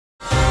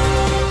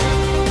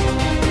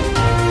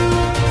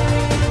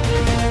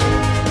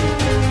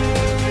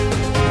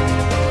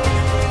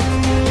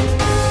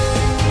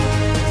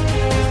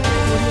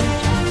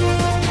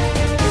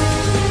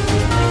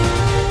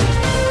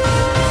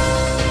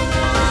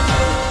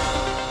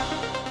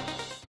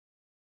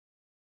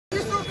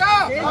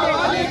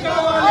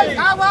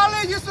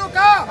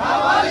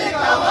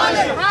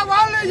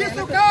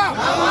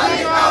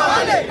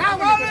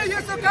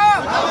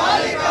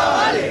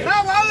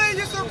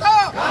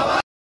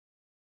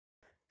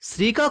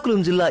శ్రీకాకుళం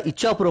జిల్లా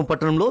ఇచ్చాపురం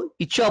పట్టణంలో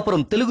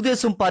ఇచ్చాపురం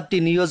తెలుగుదేశం పార్టీ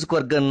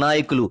నియోజకవర్గ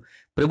నాయకులు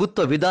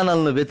ప్రభుత్వ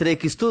విధానాలను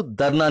వ్యతిరేకిస్తూ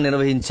ధర్నా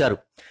నిర్వహించారు.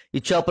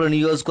 ఇచ్చాపురం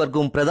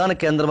నియోజకవర్గం ప్రధాన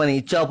కేంద్రమైన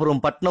ఇచ్చాపురం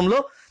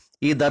పట్టణంలో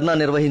ఈ ధర్నా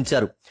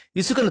నిర్వహించారు.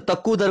 ఇసుకను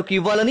తక్కువ ధరకు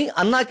ఇవ్వాలని,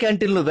 అన్నా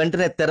క్యాంటీన్లు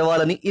వెంటనే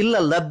తెరవాలని, ఇళ్ల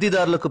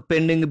లబ్ధిదారులకు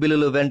పెండింగ్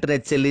బిల్లులు వెంటనే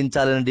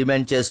చెల్లించాలని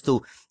డిమాండ్ చేస్తూ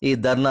ఈ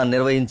ధర్నా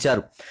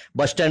నిర్వహించారు.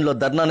 బస్టాండ్లో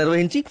ధర్నా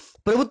నిర్వహించి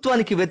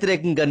ప్రభుత్వానికి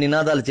వ్యతిరేకంగా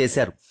నినాదాలు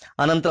చేశారు.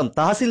 అనంతరం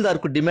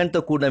తహసీల్దార్కు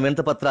డిమాండ్తో కూడిన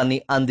వినతిపత్రాన్ని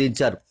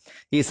అందించారు.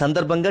 ఈ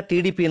సందర్భంగా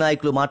టీడీపీ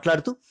నాయకులు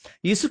మాట్లాడుతూ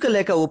ఇసుక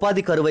లేక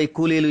ఉపాధి కరువై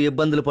కూలీలు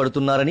ఇబ్బందులు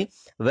పడుతున్నారని,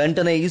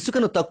 వెంటనే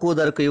ఇసుకను తక్కువ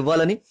ధరకు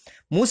ఇవ్వాలని,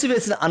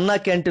 మూసివేసిన అన్నా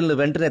క్యాంటీన్లు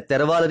వెంటనే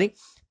తెరవాలని,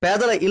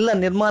 పేదల ఇళ్ల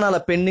నిర్మాణాల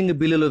పెండింగ్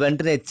బిల్లులు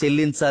వెంటనే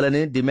చెల్లించాలని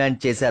డిమాండ్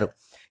చేశారు.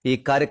 ఈ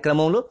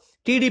కార్యక్రమంలో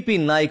టీడీపీ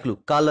నాయకులు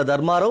కాళ్ళ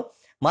ధర్మారావు,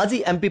 మాజీ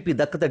ఎంపీపీ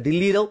దక్కత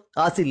ఢిల్లీరావు,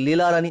 ఆసి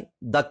లీలారాణి,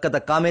 దక్కత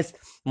కామేశ్,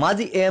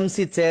 మాజీ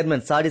ఏఎంసీ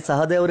చైర్మన్ సాడి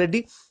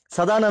సహదేవరెడ్డి,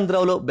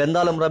 సదానందరావులో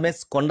బెందాలం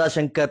రమేష్,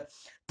 కొండాశంకర్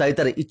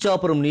తదితర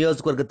ఇచ్చాపురం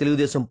నియోజకవర్గ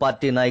తెలుగుదేశం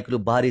పార్టీ నాయకులు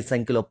భారీ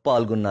సంఖ్యలో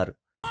పాల్గొన్నారు.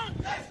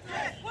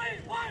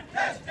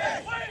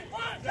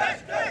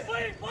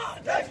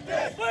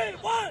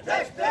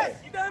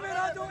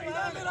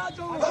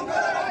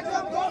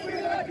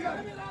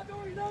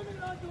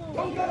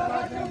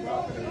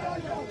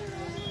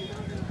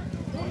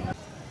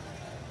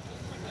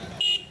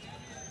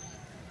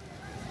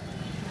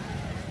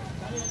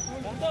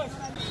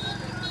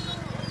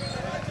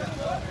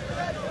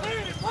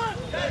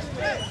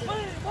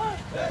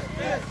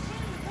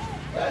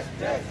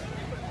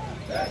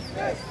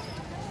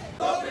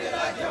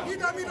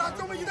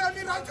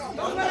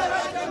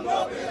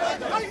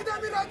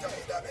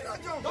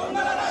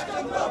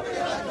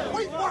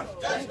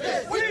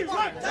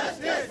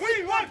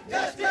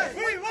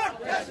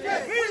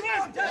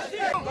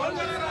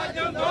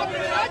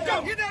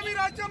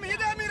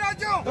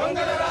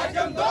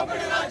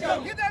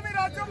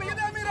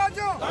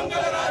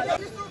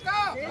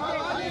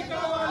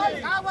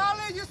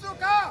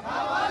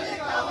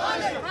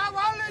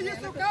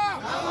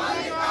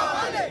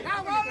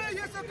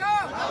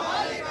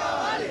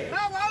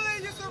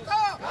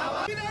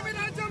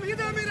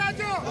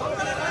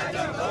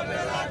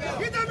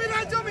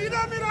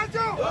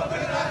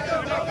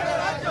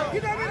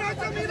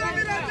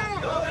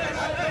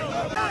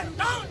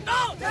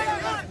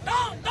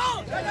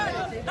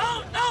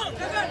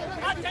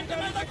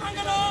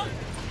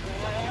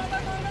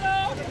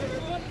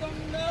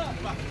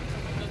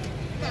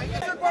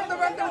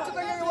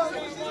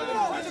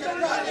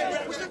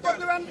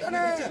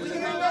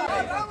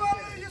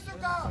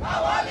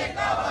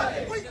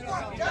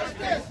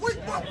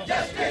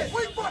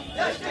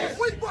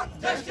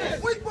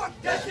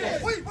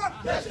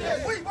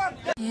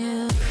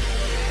 You